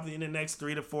happen probably in the next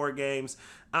 3 to 4 games,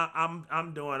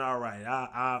 I'm doing all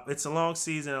right. It's a long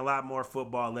season, a lot more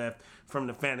football left from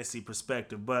the fantasy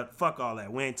perspective, but fuck all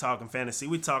that. We ain't talking fantasy.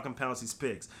 We talking Pouncey's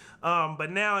picks.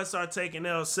 But now it's our Take an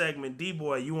L segment.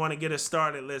 D-Boy, you want to get us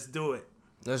started? Let's do it.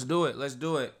 Let's do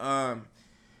it. I'm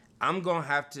going to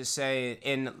have to say,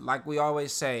 and like we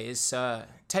always say, it's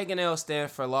Take an L stand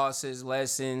for losses,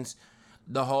 lessons,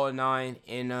 the whole nine.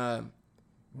 And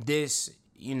this,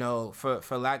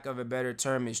 for lack of a better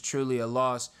term, is truly a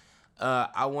loss.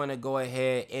 I want to go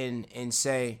ahead and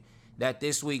say that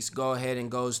this week's go ahead and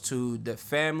goes to the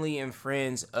family and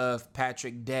friends of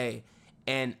Patrick Day,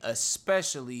 and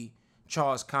especially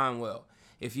Charles Conwell.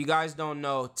 If you guys don't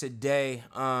know, today,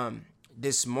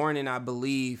 this morning, I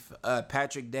believe,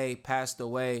 Patrick Day passed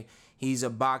away. He's a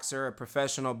boxer, a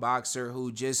professional boxer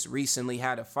who just recently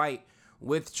had a fight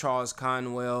with Charles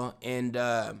Conwell, and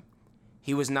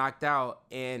he was knocked out,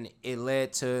 and it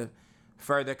led to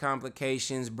further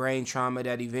complications, brain trauma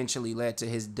that eventually led to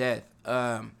his death.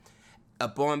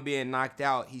 Upon being knocked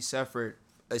out, he suffered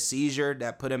a seizure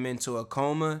that put him into a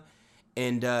coma,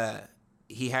 and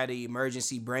he had an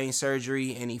emergency brain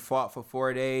surgery, and he fought for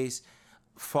 4 days,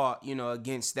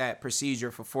 against that procedure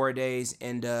for 4 days,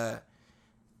 and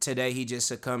today he just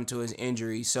succumbed to his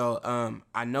injury. So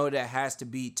I know that has to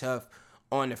be tough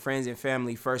on the friends and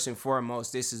family. First and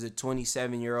foremost, this is a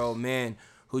 27-year-old man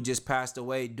who just passed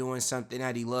away doing something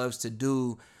that he loves to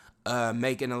do,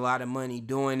 making a lot of money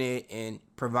doing it and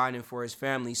providing for his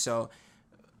family. So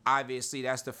obviously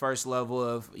that's the first level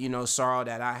of, sorrow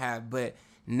that I have. But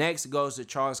next goes to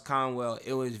Charles Conwell.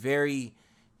 It was very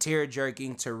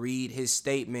tear-jerking to read his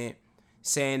statement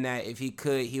saying that if he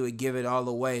could, he would give it all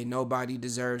away. Nobody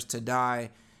deserves to die,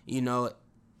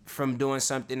 from doing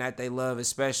something that they love,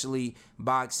 especially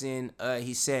boxing.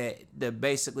 He said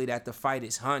basically that the fight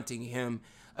is haunting him.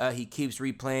 He keeps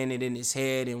replaying it in his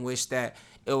head and wish that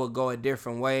it would go a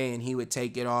different way and he would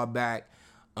take it all back.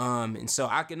 And so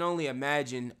I can only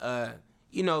imagine,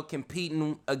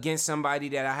 competing against somebody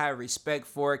that I have respect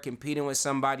for, competing with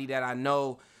somebody that I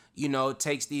know,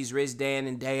 takes these risks day in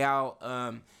and day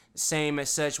out. Same as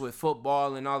such with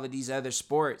football and all of these other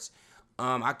sports.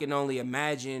 I can only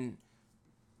imagine,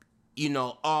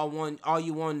 all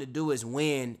you want to do is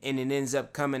win, and it ends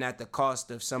up coming at the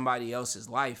cost of somebody else's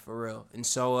life, for real. And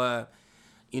so,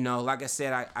 like I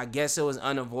said, I guess it was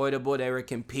unavoidable. They were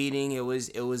competing. It was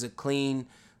a clean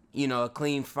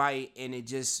fight, and it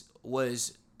just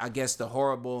was, I guess, the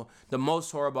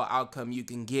most horrible outcome you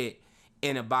can get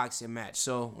in a boxing match.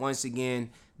 So once again,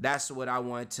 that's what I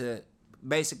want to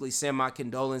basically send my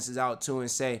condolences out to, and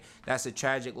say that's a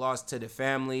tragic loss to the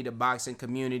family, the boxing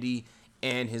community,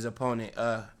 and his opponent,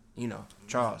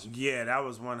 Charles. Yeah, that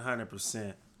was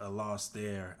 100% a loss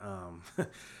there.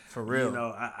 For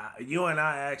real. You and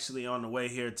I actually, on the way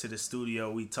here to the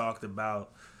studio, we talked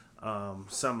about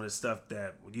some of the stuff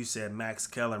that you said Max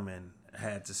Kellerman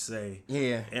had to say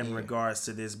in regards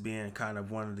to this being kind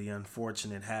of one of the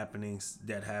unfortunate happenings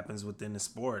that happens within the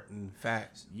sport. And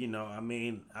facts. I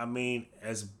mean,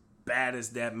 as bad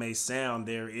as that may sound,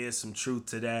 there is some truth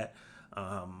to that.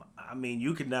 I mean,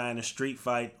 you can die in a street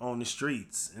fight on the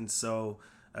streets, and so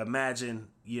imagine,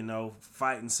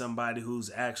 fighting somebody who's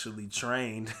actually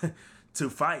trained to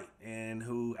fight and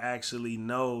who actually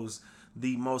knows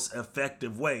the most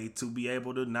effective way to be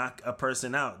able to knock a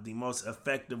person out, the most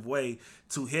effective way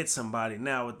to hit somebody.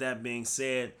 Now, with that being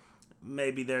said,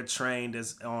 maybe they're trained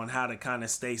on how to kind of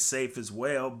stay safe as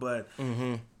well, but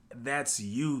that's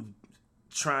you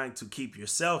trying to keep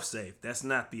yourself safe. That's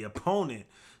not the opponent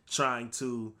trying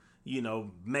to,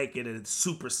 make it a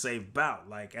super safe bout.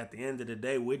 Like, at the end of the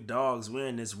day, we're dogs. We're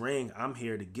in this ring. I'm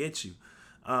here to get you.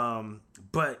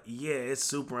 But yeah, it's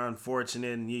super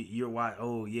unfortunate, and you're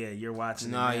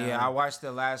watching. No, I watched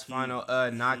the last final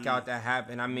knockout that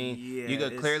happened. I mean, you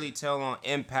could clearly tell on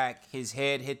impact, his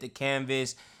head hit the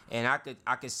canvas, and I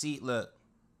could see. Look,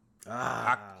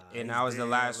 that was the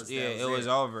last. It was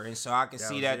over, and so I could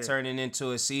see that turning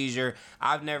into a seizure.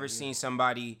 I've never seen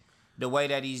somebody the way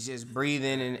that he's just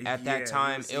breathing, and at that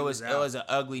time it was an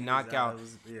ugly knockout.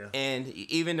 And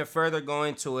even to further go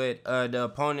into it, the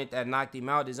opponent that knocked him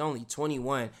out is only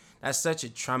 21. That's such a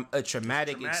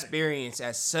traumatic experience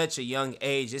at such a young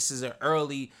age. This is an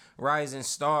early rising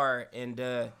star, and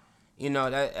it's a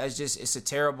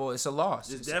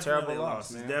loss. It's a terrible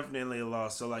loss, man. It's definitely a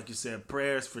loss. So, like you said,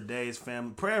 prayers for Dave's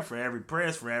family, prayers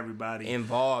for everybody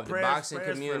involved, prayers, the boxing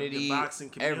community,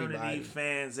 everybody,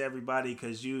 fans, everybody,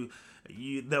 because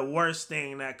the worst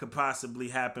thing that could possibly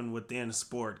happen within the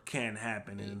sport can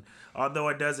happen. And although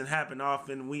it doesn't happen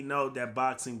often, we know that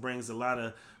boxing brings a lot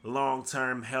of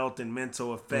long-term health and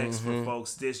mental effects for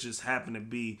folks. This just happened to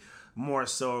be more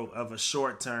so of a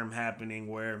short-term happening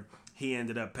where he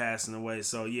ended up passing away.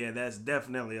 So yeah, that's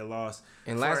definitely a loss.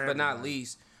 And last but not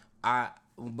least, but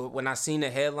when I seen the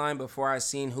headline before I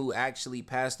seen who actually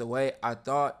passed away, I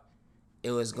thought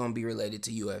it was gonna be related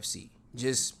to UFC.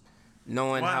 Just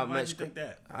knowing how much. Why do you think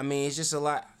that? I mean, it's just a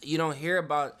lot. You don't hear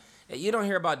about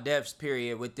deaths,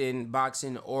 period, within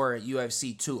boxing or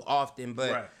UFC too often,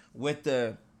 but with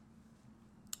the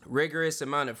rigorous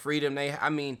amount of freedom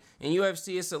in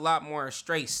UFC, it's a lot more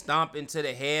straight stomping to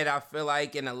the head, I feel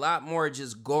like, and a lot more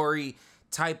just gory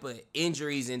type of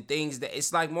injuries and things that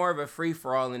it's like more of a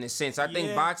free-for-all in a sense. I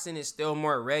think boxing is still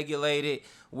more regulated,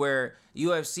 where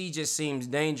UFC just seems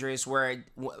dangerous, where,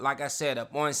 like I said,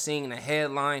 upon seeing the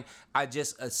headline, I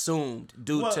just assumed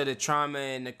due to the trauma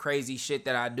and the crazy shit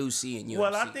that I do see in UFC.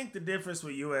 Well, I think the difference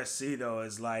with UFC, though,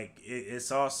 is like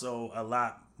it's also a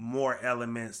lot more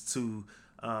elements to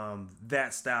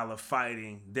that style of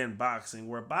fighting than boxing,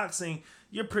 where boxing,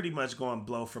 you're pretty much going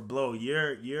blow for blow.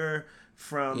 You're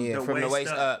from the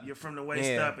waist up. You're from the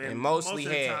waist up, and mostly most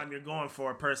of the time you're going for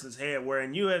a person's head. Where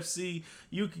in UFC,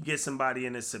 you can get somebody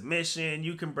in a submission,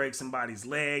 you can break somebody's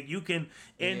leg, you can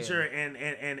injure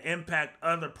and impact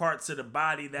other parts of the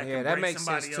body that can break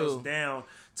somebody else down.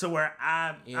 To where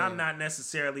I'm not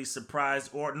necessarily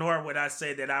surprised, nor would I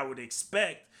say that I would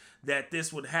expect that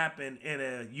this would happen in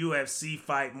a UFC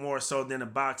fight more so than a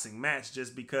boxing match,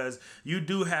 just because you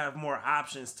do have more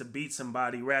options to beat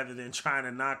somebody rather than trying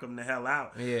to knock them the hell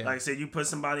out. Yeah. Like I said, you put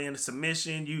somebody in a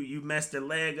submission, you mess their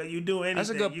leg, or you do anything. That's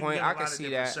a good point. I can see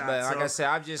that. But like I said,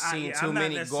 I've just seen too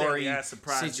many gory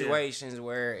situations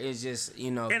where it's just,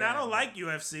 And I don't like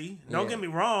UFC. Don't get me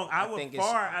wrong. I don't think it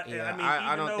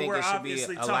should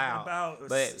be allowed.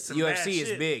 But UFC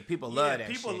is big. People love that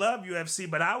shit. People love UFC,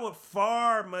 but I would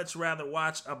far much rather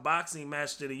watch a boxing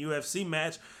match than a UFC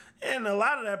match. And a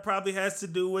lot of that probably has to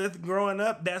do with growing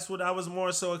up. That's what I was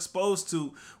more so exposed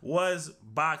to, was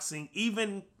boxing.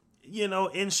 Even,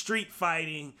 in street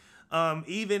fighting,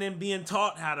 even in being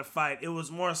taught how to fight, it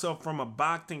was more so from a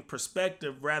boxing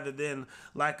perspective rather than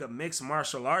like a mixed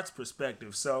martial arts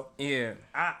perspective. So Yeah.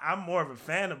 I'm more of a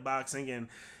fan of boxing, and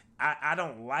I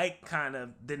don't like kind of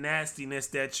the nastiness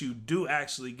that you do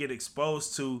actually get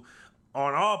exposed to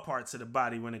on all parts of the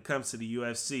body when it comes to the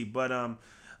UFC. But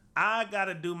I got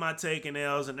to do my taking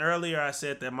L's, and earlier I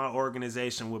said that my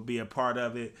organization would be a part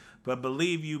of it, but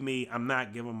believe you me, I'm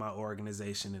not giving my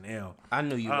organization an L. I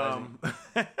knew you wasn't.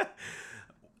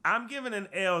 I'm giving an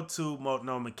L to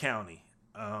Multnomah County,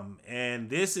 and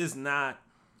this is not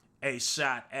a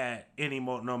shot at any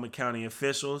Multnomah County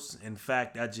officials. In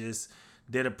fact, I just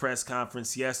did a press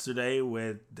conference yesterday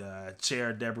with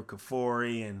Chair Deborah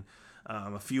Kafori and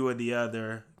a few of the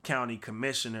other county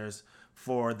commissioners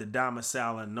for the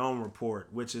Domicile Unknown report,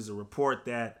 which is a report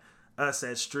that us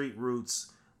at Street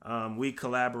Roots, we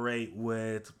collaborate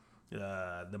with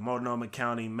the Multnomah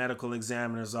County Medical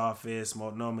Examiner's Office,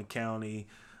 Multnomah County,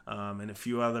 and a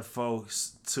few other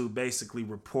folks to basically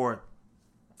report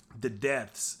the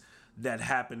deaths that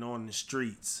happen on the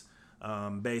streets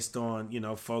based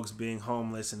on, folks being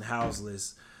homeless and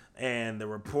houseless. And the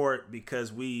report,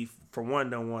 because we, for one,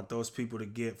 don't want those people to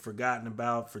get forgotten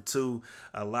about. For two,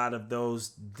 a lot of those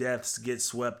deaths get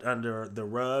swept under the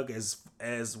rug,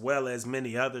 as well as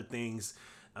many other things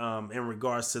in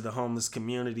regards to the homeless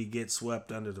community get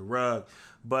swept under the rug.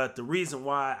 But the reason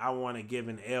why I want to give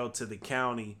an L to the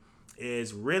county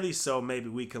is really so maybe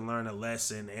we can learn a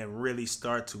lesson and really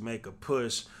start to make a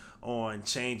push on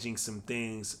changing some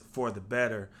things for the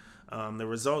better. The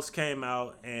results came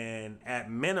out, and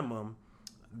at minimum,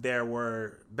 there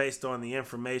were, based on the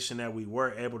information that we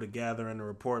were able to gather in the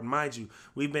report, mind you,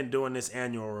 we've been doing this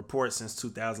annual report since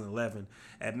 2011.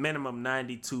 At minimum,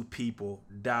 92 people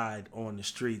died on the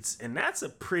streets, and that's a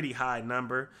pretty high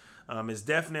number. It's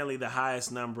definitely the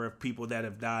highest number of people that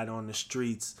have died on the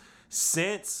streets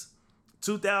since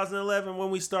 2011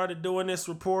 when we started doing this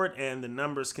report, and the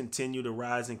numbers continue to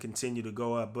rise and continue to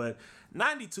go up. But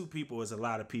 92 people is a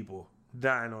lot of people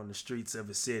dying on the streets of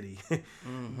a city,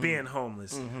 being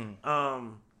homeless.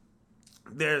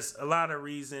 There's a lot of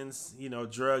reasons,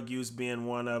 drug use being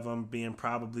one of them, being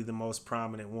probably the most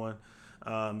prominent one.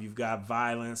 You've got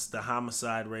violence. The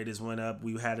homicide rate has went up.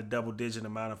 We had a double-digit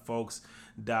amount of folks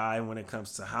die when it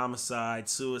comes to homicide,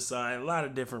 suicide, a lot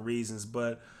of different reasons.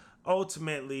 But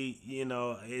ultimately,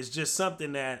 it's just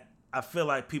something that I feel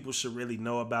like people should really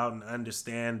know about and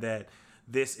understand that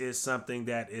this is something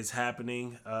that is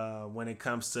happening when it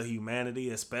comes to humanity,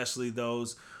 especially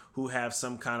those who have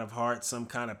some kind of heart, some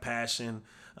kind of passion,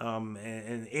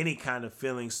 and any kind of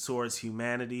feelings towards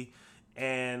humanity.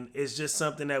 And it's just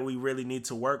something that we really need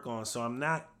to work on. So I'm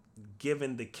not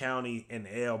giving the county an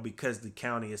L because the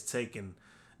county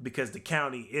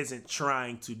isn't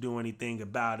trying to do anything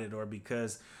about it, or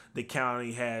because the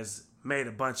county has made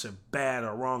a bunch of bad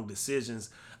or wrong decisions.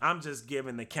 I'm just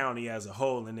giving the county as a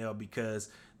whole an L because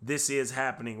this is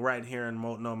happening right here in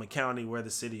Multnomah County, where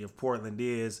the city of Portland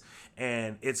is,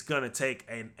 and it's going to take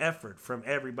an effort from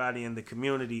everybody in the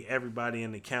community, everybody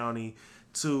in the county,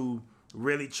 to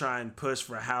really try and push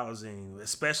for housing,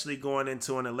 especially going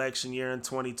into an election year in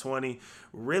 2020.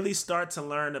 Really start to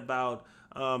learn about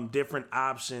different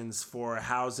options for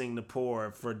housing the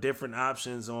poor, for different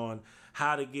options on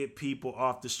how to get people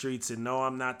off the streets. And no,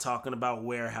 I'm not talking about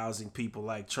warehousing people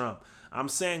like Trump. I'm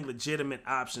saying legitimate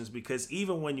options, because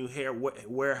even when you hear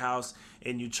warehouse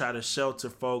and you try to shelter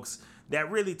folks,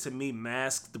 that really, to me,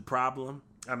 masks the problem.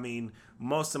 I mean,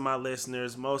 most of my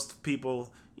listeners, most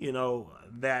people,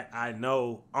 that I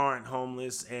know aren't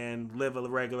homeless and live a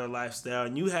regular lifestyle.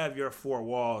 And you have your four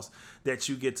walls that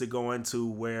you get to go into,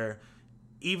 where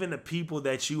even the people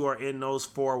that you are in those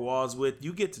four walls with,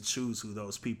 you get to choose who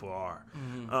those people are.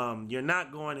 You're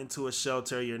not going into a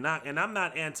shelter. And I'm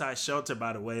not anti-shelter,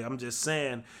 by the way. I'm just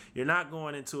saying, you're not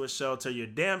going into a shelter. You're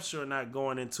damn sure not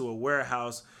going into a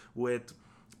warehouse with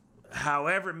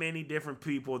however many different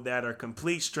people that are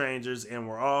complete strangers, and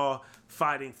we're all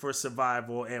fighting for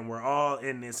survival, and we're all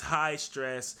in this high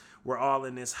stress, we're all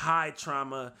in this high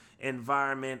trauma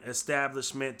environment,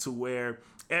 establishment, to where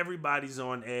everybody's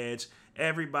on edge.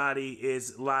 Everybody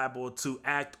is liable to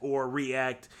act or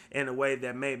react in a way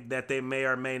that they may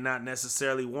or may not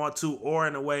necessarily want to, or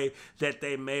in a way that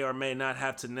they may or may not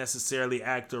have to necessarily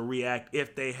act or react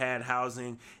if they had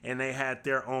housing and they had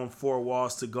their own four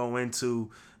walls to go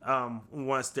into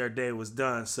once their day was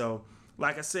done. So,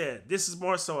 like I said, this is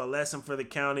more so a lesson for the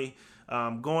county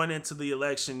going into the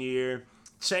election year.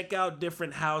 Check out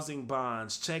different housing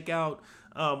bonds. Check out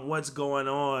what's going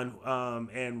on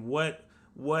and what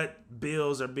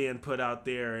bills are being put out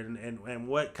there, and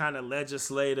what kind of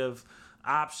legislative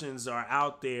options are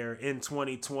out there in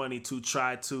 2020 to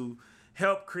try to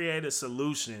help create a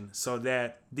solution so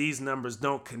that these numbers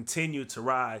don't continue to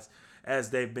rise as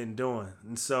they've been doing.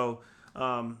 And so,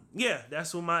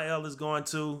 that's what my L is going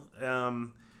to.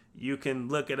 You can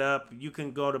look it up. You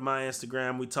can go to my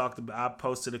Instagram. I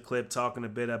posted a clip talking a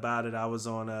bit about it. I was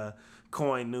on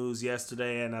Coin News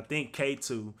yesterday, and I think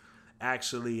K2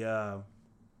 actually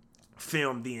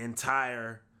filmed the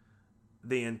entire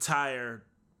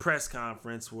press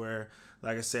conference where,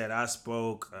 like I said, I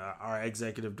spoke, our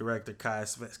executive director, Kaya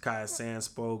Sands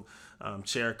spoke,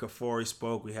 Chair Kafori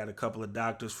spoke. We had a couple of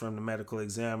doctors from the medical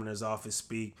examiner's office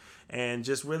speak, and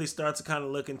just really start to kind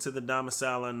of look into the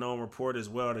domicile unknown report as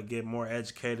well to get more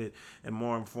educated and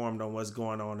more informed on what's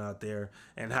going on out there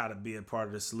and how to be a part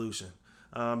of the solution.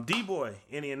 D-Boy,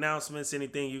 any announcements,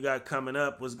 anything you got coming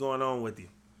up? What's going on with you?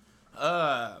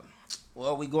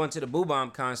 Well, we going to the Boo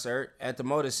Bomb concert at the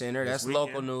Motor Center. That's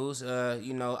local news.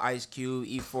 Ice Cube,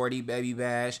 E40, Baby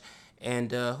Bash,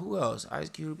 and who else? Ice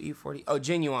Cube, E40. Oh,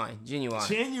 Genuine.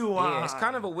 Yeah, it's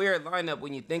kind of a weird lineup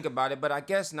when you think about it, but I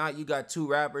guess not. You got two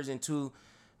rappers and two.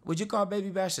 Would you call Baby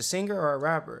Bash a singer or a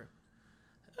rapper?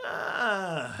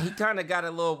 He kind of got a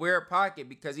little weird pocket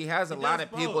because he has a lot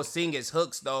of people sing his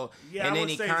hooks though, yeah, and then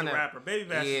he kind of rapper. Baby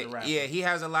Bash is a rapper. Yeah, he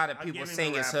has a lot of people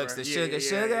sing his hooks. The sugar,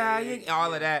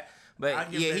 all of that. But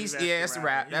it's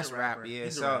rap. That's rap. Yeah,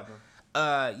 so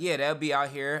they'll be out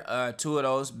here. Two of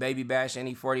those, Baby Bash and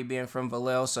E40 being from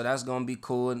Vallejo, so that's gonna be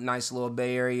cool. Nice little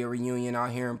Bay Area reunion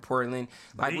out here in Portland.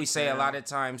 Like we say a lot of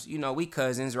times, we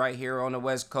cousins right here on the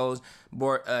West Coast,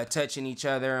 touching each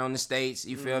other on the States.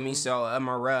 You feel me? So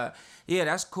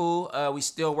that's cool. We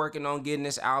still working on getting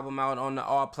this album out on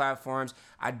all platforms.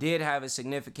 I did have a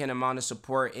significant amount of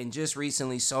support and just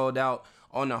recently sold out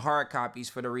on the hard copies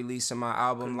for the release of my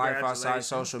album, Life Outside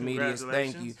Social Media.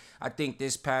 Thank you. I think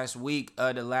this past week,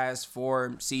 the last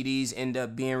 4 CDs end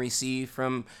up being received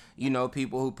from,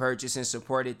 people who purchased and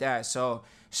supported that. So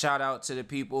shout out to the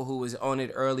people who was on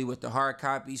it early with the hard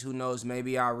copies. Who knows,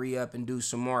 maybe I'll re-up and do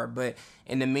some more. But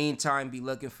in the meantime, be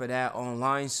looking for that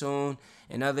online soon.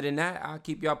 And other than that, I'll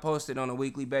keep y'all posted on a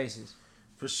weekly basis.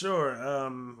 For sure.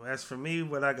 As for me,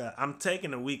 I'm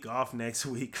taking a week off next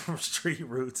week from Street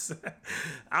Roots.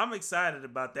 I'm excited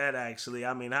about that, actually.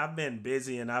 I mean, I've been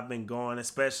busy and I've been going,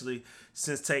 especially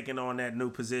since taking on that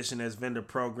new position as vendor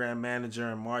program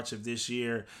manager in March of this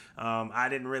year. I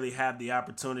didn't really have the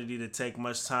opportunity to take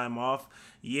much time off.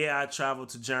 Yeah, I traveled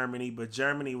to Germany, but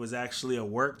Germany was actually a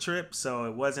work trip, so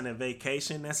it wasn't a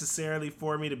vacation necessarily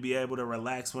for me to be able to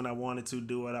relax when I wanted to,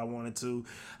 do what I wanted to.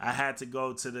 I had to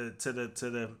go to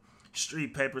the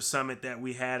Street Paper Summit that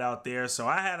we had out there, so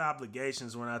I had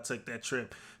obligations when I took that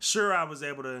trip. Sure, I was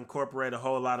able to incorporate a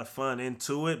whole lot of fun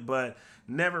into it, but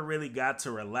never really got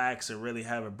to relax or really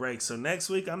have a break. So next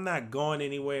week, I'm not going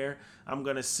anywhere. I'm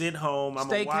going to sit home.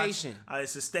 Staycation.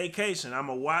 It's a staycation. I'm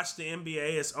going to watch the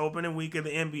NBA. It's opening week of the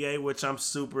NBA, which I'm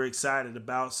super excited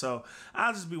about. So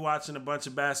I'll just be watching a bunch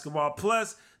of basketball.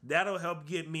 Plus, that'll help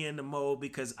get me in the mode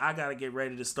because I got to get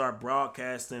ready to start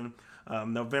broadcasting.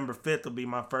 November 5th will be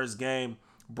my first game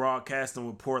broadcasting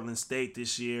with Portland State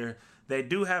this year. They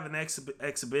do have an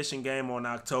exhibition game on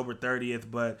October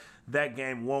 30th, but that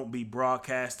game won't be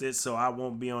broadcasted, so I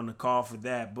won't be on the call for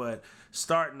that. But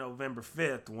starting November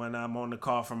 5th, when I'm on the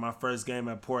call for my first game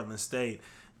at Portland State,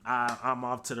 I'm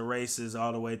off to the races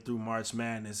all the way through March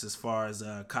Madness as far as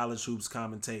college hoops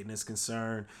commentating is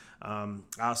concerned.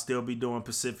 I'll still be doing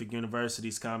Pacific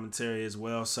University's commentary as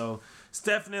well. So it's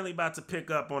definitely about to pick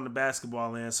up on the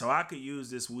basketball end. So I could use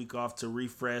this week off to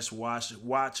refresh,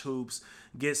 watch hoops,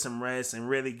 get some rest, and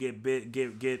really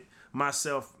get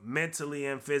myself mentally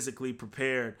and physically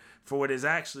prepared for what is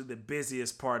actually the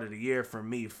busiest part of the year for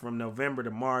me. From November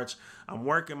to March, I'm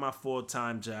working my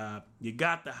full-time job. You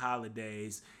got the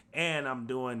holidays, and I'm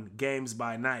doing games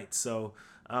by night. So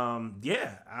and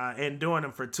doing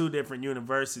them for 2 different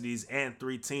universities and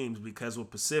 3 teams, because with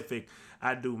Pacific,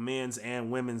 I do men's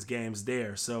and women's games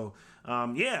there. So,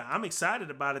 I'm excited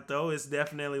about it, though. It's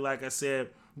definitely, like I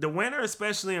said, the winter,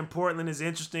 especially in Portland, is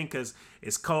interesting because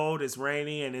it's cold, it's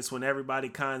rainy, and it's when everybody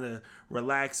kind of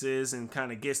relaxes and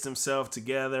kind of gets themselves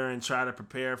together and try to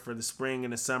prepare for the spring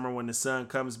and the summer when the sun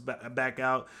comes back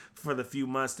out for the few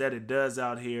months that it does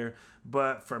out here.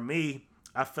 But for me,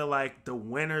 I feel like the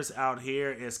winters out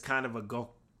here is kind of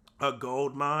a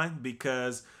gold mine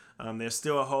because there's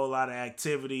still a whole lot of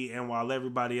activity, and while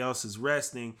everybody else is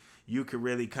resting, you can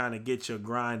really kind of get your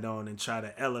grind on and try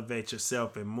to elevate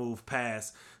yourself and move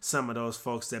past some of those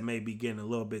folks that may be getting a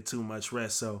little bit too much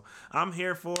rest. So I'm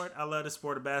here for it. I love the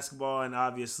sport of basketball, and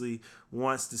obviously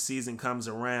once the season comes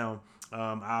around,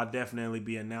 I'll definitely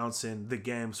be announcing the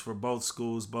games for both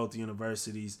schools, both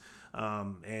universities,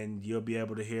 and you'll be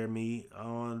able to hear me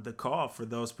on the call for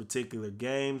those particular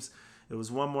games. There was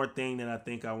one more thing that I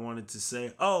think I wanted to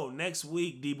say. Oh, next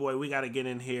week, D-Boy, we got to get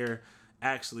in here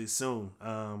actually soon.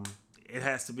 It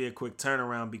has to be a quick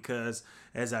turnaround because,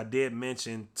 as I did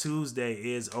mention, Tuesday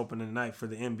is opening night for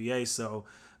the NBA. So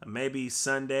maybe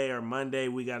Sunday or Monday,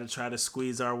 we got to try to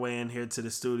squeeze our way in here to the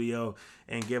studio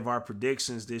and give our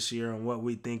predictions this year on what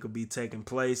we think will be taking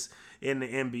place in the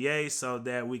NBA so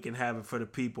that we can have it for the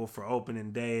people for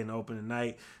opening day and opening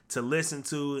night to listen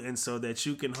to, and so that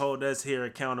you can hold us here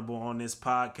accountable on this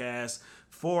podcast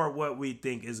for what we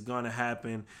think is going to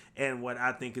happen and what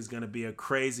I think is going to be a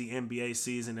crazy NBA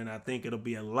season. And I think it'll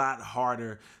be a lot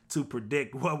harder to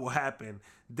predict what will happen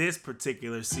this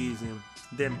particular season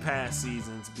than past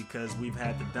seasons, because we've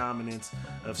had the dominance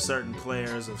of certain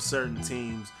players, of certain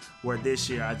teams, where this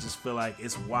year I just feel like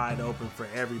it's wide open for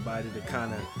everybody to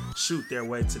kind of shoot their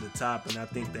way to the top, and I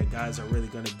think that guys are really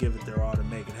going to give it their all to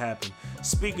make it happen.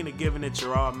 Speaking of giving it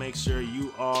your all, make sure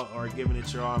you all are giving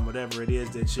it your all in whatever it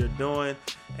is that you're doing,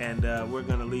 and we're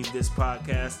going to leave this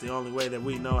podcast the only way that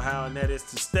we know how, and that is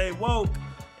to stay woke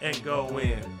and go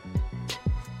win.